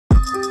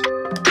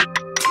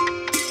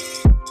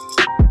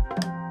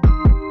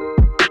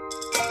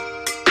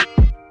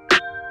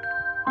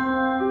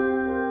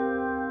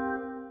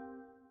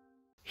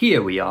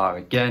Here we are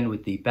again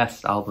with the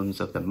best albums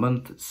of the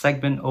month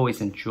segment. Always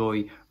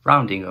enjoy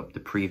rounding up the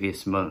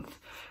previous month,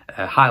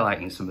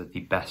 highlighting some of the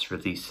best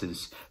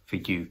releases for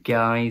you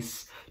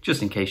guys,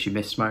 just in case you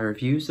missed my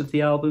reviews of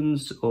the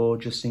albums, or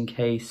just in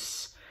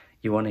case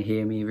you want to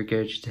hear me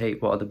regurgitate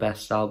what are the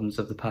best albums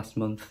of the past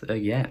month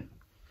again.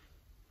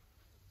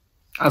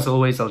 As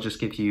always, I'll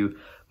just give you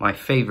my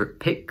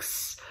favourite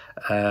picks.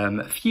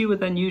 Fewer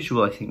than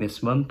usual, I think,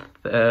 this month,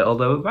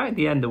 although right at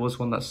the end there was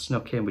one that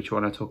snuck in, which I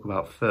want to talk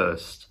about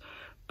first.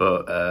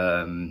 But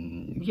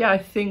yeah, I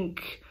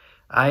think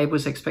I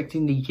was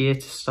expecting the year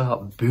to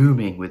start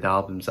booming with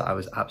albums that I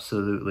was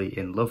absolutely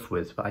in love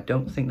with, but I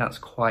don't think that's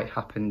quite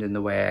happened in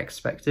the way I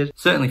expected.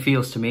 Certainly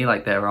feels to me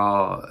like there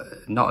are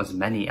not as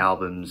many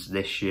albums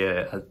this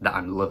year that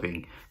I'm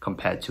loving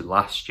compared to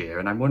last year,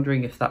 and I'm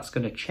wondering if that's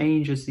going to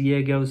change as the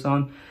year goes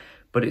on.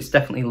 But it's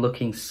definitely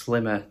looking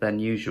slimmer than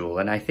usual.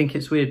 And I think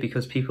it's weird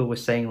because people were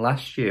saying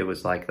last year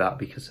was like that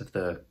because of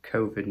the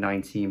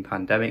COVID-19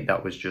 pandemic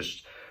that was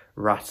just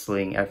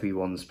rattling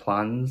everyone's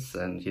plans.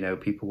 And, you know,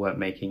 people weren't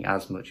making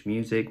as much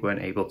music,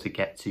 weren't able to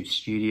get to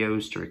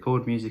studios to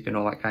record music and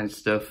all that kind of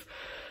stuff.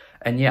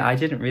 And yeah, I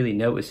didn't really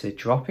notice a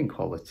drop in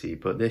quality,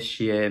 but this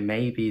year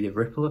maybe the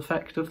ripple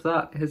effect of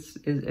that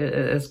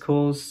has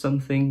caused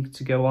something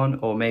to go on,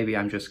 or maybe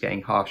I'm just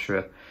getting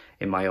harsher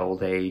in my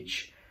old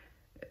age.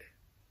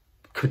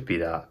 Could be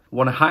that.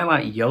 Want to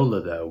highlight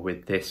Yola though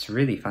with this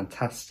really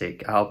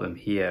fantastic album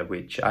here,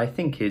 which I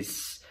think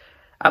is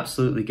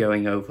absolutely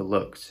going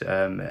overlooked,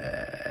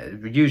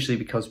 usually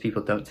because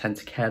people don't tend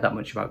to care that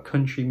much about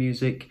country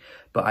music,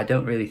 but I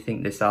don't really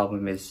think this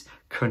album is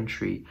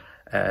country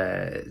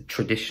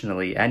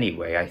traditionally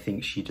anyway. I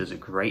think she does a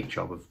great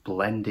job of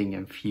blending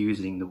and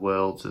fusing the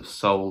worlds of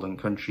soul and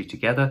country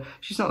together.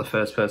 She's not the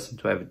first person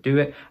to ever do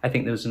it. I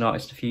think there was an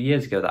artist a few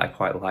years ago that I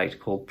quite liked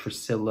called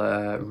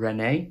Priscilla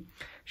Renee.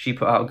 She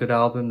put out a good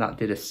album that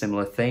did a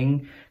similar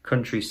thing.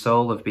 Country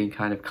soul have been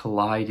kind of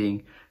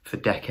colliding for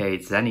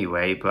decades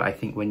anyway, but I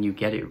think when you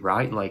get it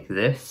right like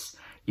this,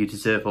 you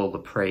deserve all the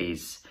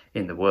praise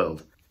in the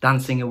world.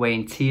 Dancing Away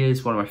in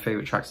Tears, one of my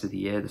favourite tracks of the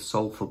year. The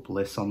soulful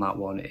bliss on that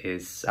one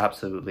is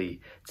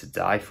absolutely to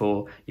die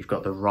for. You've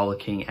got the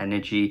rollicking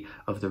energy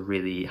of the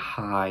really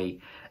high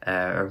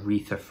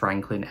Aretha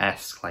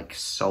Franklin-esque, like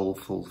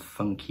soulful,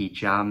 funky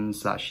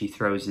jams that she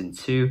throws in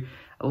too.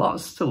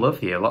 Lots to love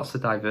here, lots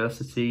of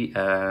diversity,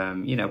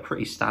 you know,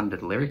 pretty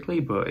standard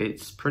lyrically, but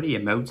it's pretty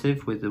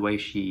emotive with the way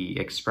she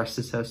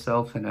expresses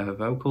herself in her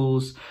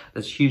vocals.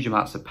 There's huge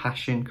amounts of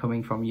passion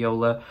coming from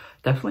Yola.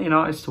 Definitely an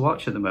artist to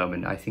watch at the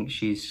moment. I think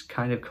she's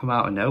kind of come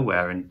out of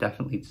nowhere and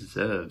definitely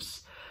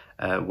deserves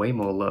way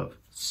more love.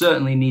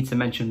 Certainly need to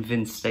mention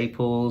Vince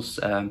Staples,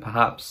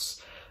 perhaps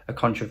a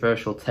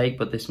controversial take,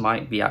 but this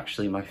might be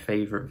actually my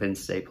favourite Vince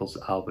Staples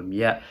album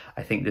yet.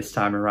 I think this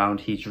time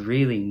around he's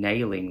really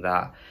nailing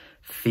that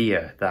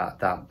fear, that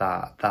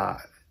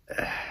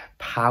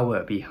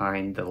power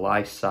behind the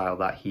lifestyle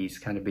that he's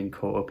kind of been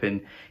caught up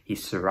in.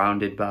 He's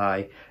surrounded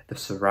by the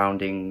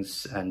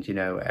surroundings, and you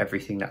know,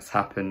 everything that's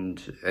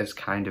happened has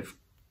kind of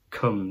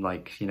come,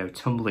 like, you know,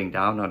 tumbling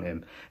down on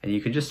him, and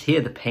you can just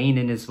hear the pain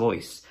in his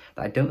voice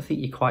that I don't think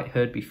you quite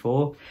heard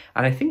before.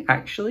 And I think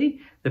actually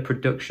the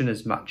production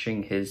is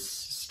matching his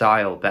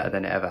style better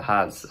than it ever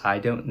has. I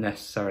don't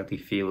necessarily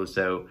feel as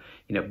though,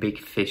 you know, Big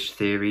Fish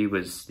Theory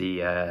was the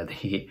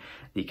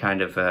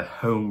kind of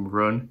home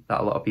run that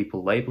a lot of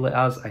people label it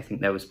as. I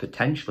think there was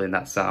potential in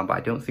that sound, but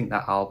I don't think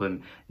that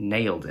album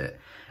nailed it.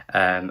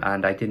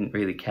 And I didn't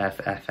really care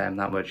for FM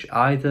that much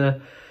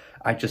either.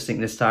 I just think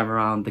this time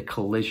around the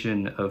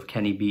collision of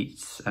Kenny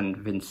Beats and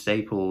Vince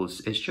Staples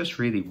is just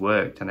really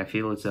worked, and I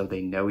feel as though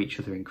they know each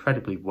other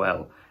incredibly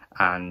well,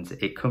 and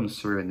it comes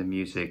through in the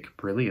music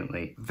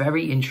brilliantly.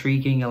 Very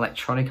intriguing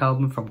electronic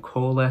album from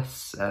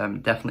Coreless,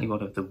 definitely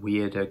one of the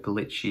weirder,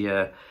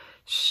 glitchier,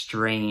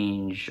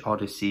 strange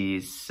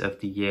odysseys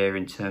of the year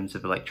in terms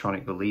of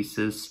electronic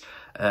releases.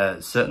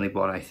 Certainly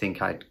one I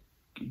think I'd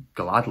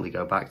gladly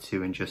go back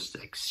to and just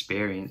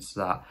experience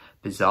that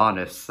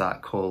bizarreness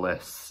that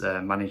Coreless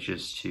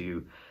manages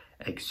to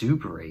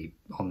exuberate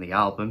on the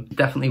album.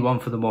 Definitely one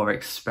for the more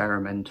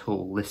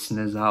experimental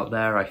listeners out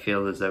there. I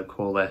feel as though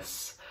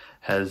Coreless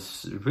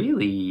has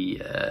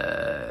really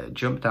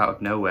jumped out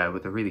of nowhere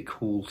with a really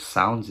cool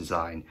sound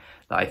design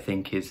that I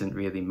think isn't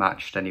really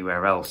matched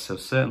anywhere else, so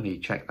certainly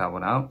check that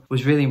one out.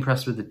 Was really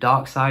impressed with the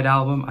Dark Side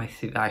album. I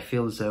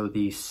feel as though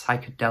the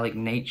psychedelic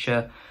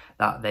nature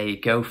that they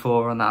go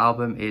for on the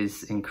album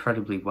is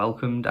incredibly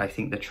welcomed. I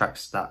think the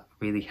tracks that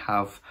really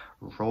have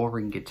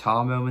roaring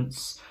guitar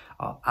moments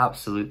are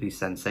absolutely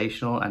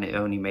sensational, and it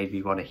only made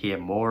me want to hear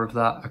more of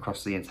that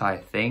across the entire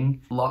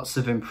thing. Lots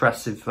of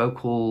impressive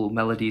vocal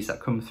melodies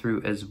that come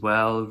through as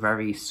well,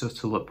 very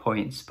subtle at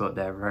points, but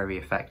they're very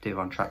effective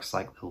on tracks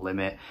like The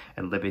Limit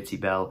and Liberty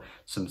Bell.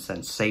 Some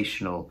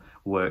sensational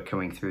work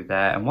coming through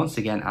there, and once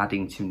again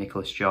adding to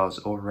Nicholas Jarre's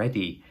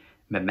already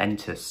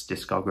momentous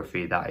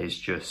discography that is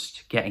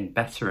just getting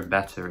better and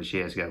better as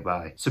years go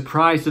by.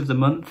 Surprise of the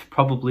month,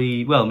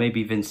 probably, well,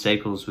 maybe Vince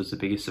Staples was the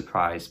biggest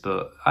surprise,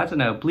 but I don't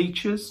know,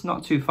 Bleachers,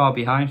 not too far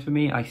behind for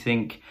me. I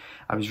think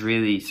I was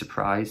really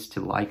surprised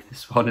to like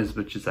this one as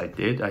much as I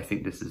did. I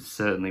think this is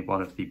certainly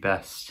one of the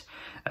best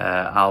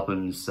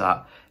albums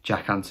that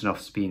Jack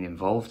Antonoff's been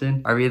involved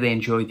in. I really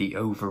enjoy the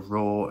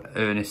over-raw,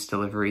 earnest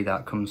delivery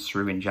that comes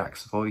through in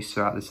Jack's voice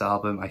throughout this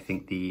album. I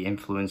think the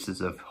influences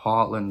of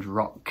Heartland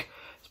rock,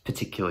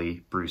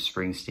 particularly Bruce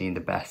Springsteen, the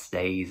best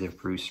days of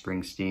Bruce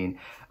Springsteen,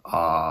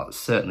 are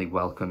certainly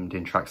welcomed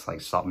in tracks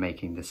like Stop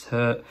Making This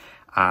Hurt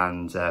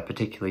and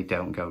particularly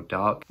Don't Go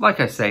Dark. Like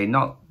I say,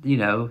 not, you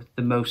know,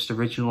 the most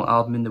original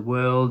album in the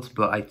world,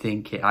 but I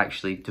think it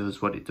actually does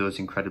what it does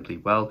incredibly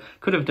well.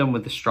 Could have done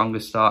with a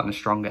stronger start and a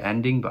stronger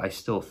ending, but I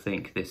still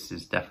think this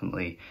is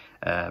definitely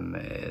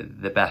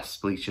the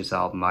best Bleachers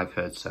album I've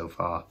heard so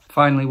far.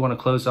 Finally, want to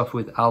close off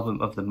with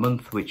album of the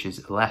month, which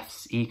is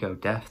Left's Ego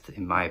Death,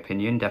 in my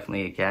opinion.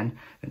 Definitely, again,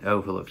 an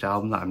overlooked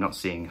album that I'm not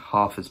seeing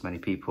half as many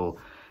people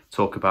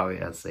talk about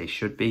it as they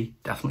should be.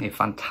 Definitely a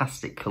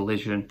fantastic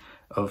collision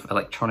of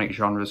electronic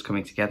genres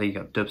coming together. You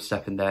got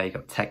dubstep in there, you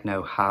got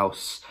techno,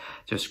 house,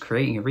 just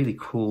creating a really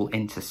cool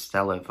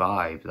interstellar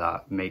vibe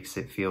that makes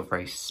it feel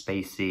very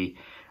spacey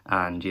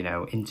and, you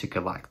know,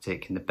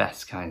 intergalactic in the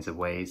best kinds of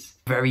ways.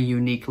 Very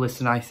unique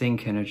listen, I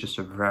think, and just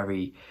a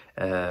very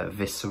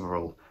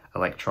visceral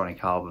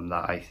electronic album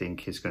that I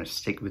think is going to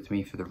stick with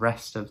me for the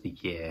rest of the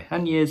year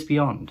and years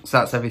beyond. So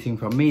that's everything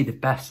from me, the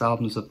best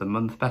albums of the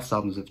month, best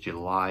albums of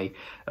July,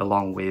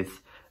 along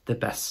with the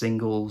best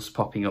singles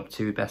popping up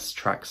to best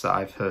tracks that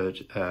I've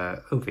heard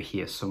over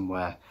here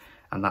somewhere.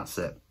 And that's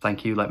it.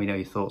 Thank you. Let me know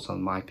your thoughts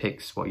on my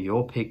picks. What are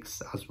your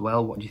picks as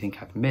well? What do you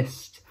think I've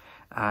missed?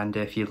 And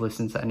if you've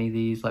listened to any of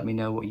these, let me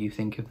know what you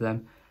think of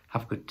them.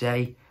 Have a good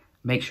day.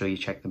 Make sure you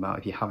check them out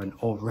if you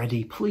haven't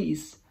already.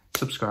 Please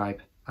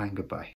subscribe and goodbye.